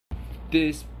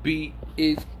This beat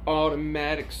is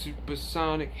automatic,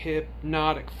 supersonic,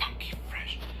 hypnotic, funky,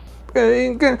 fresh.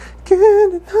 You gotta get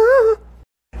it on.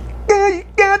 Yeah, you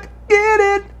got to get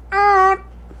it on.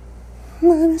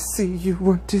 Let me see you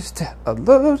 1, 2 step. I'd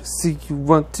love to see you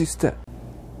 1, 2 step.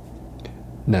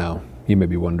 Now, you may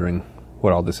be wondering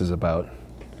what all this is about.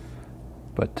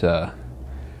 But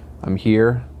I'm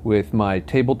here with my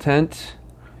table tent.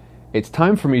 It's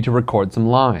time for me to record some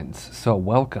lines, so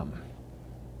welcome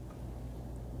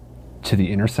to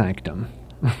the inner sanctum.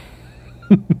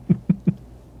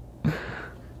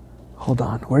 Hold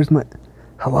on, where's my...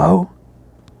 Hello?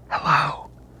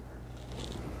 Hello?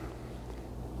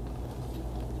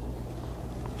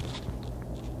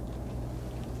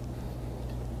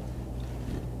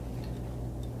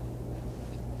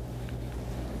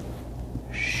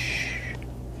 Shh.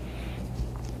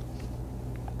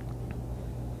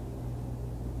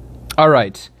 All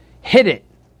right, hit it.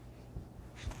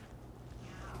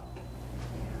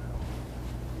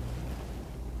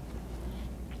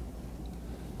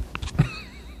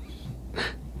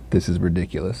 This is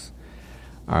ridiculous.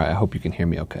 All right, I hope you can hear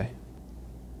me okay.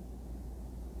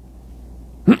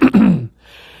 Okay.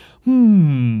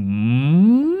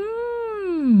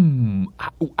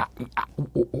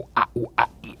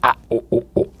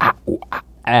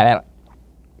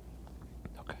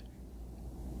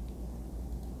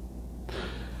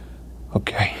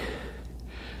 Okay.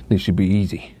 This should be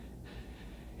easy.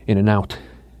 In and out.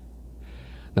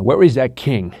 Now, where is that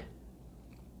king?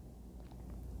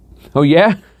 Oh,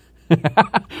 yeah?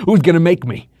 Who's gonna make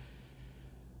me?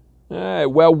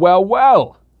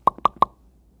 Well.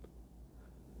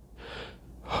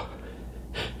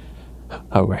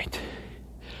 All right.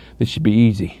 This should be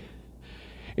easy.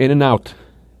 In and out.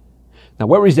 Now,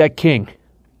 where is that king?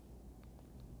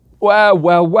 Well.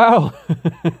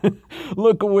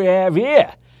 Look what we have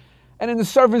here. And in the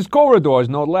servants' corridors,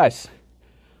 no less.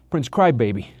 Prince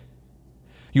Crybaby.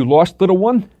 You lost, little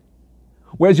one?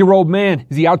 Where's your old man?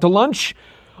 Is he out to lunch?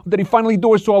 Or did he finally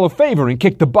do us all a favor and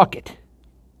kick the bucket?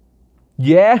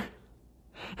 Yeah?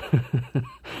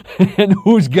 And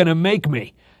who's gonna make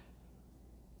me?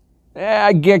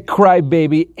 I get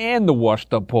Crybaby and the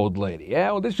washed-up old lady.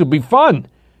 Yeah, well, this will be fun.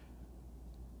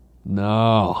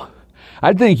 No,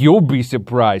 I think you'll be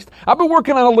surprised. I've been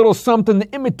working on a little something that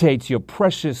imitates your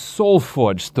precious soul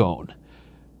forge stone.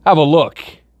 Have a look.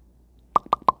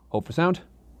 Hope for sound?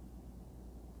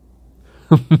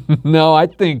 No, I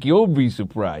think you'll be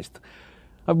surprised.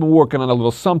 I've been working on a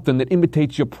little something that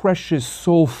imitates your precious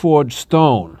soul forge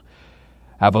stone.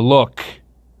 Have a look.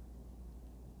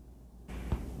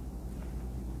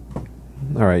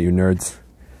 All right, you nerds.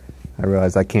 I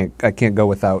realize I can't go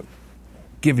without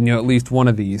giving you at least one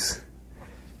of these.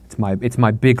 It's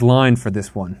my big line for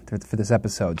this one, for this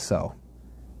episode, so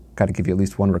got to give you at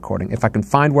least one recording. If I can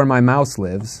find where my mouse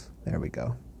lives, there we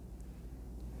go.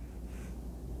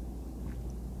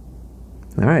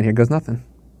 All right, here goes nothing.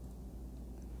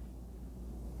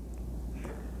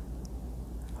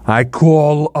 I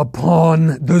call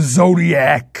upon the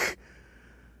Zodiac.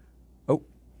 Oh,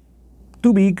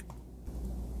 too big.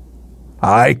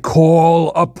 I call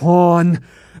upon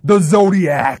the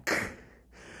Zodiac.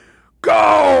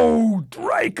 Go,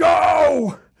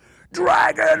 Draco!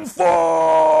 Dragon form!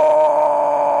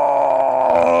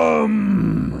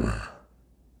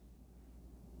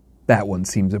 That one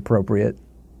seems appropriate.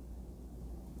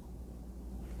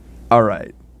 All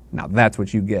right, now that's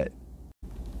what you get.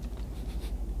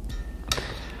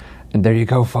 And there you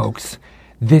go, folks.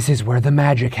 This is where the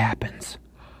magic happens.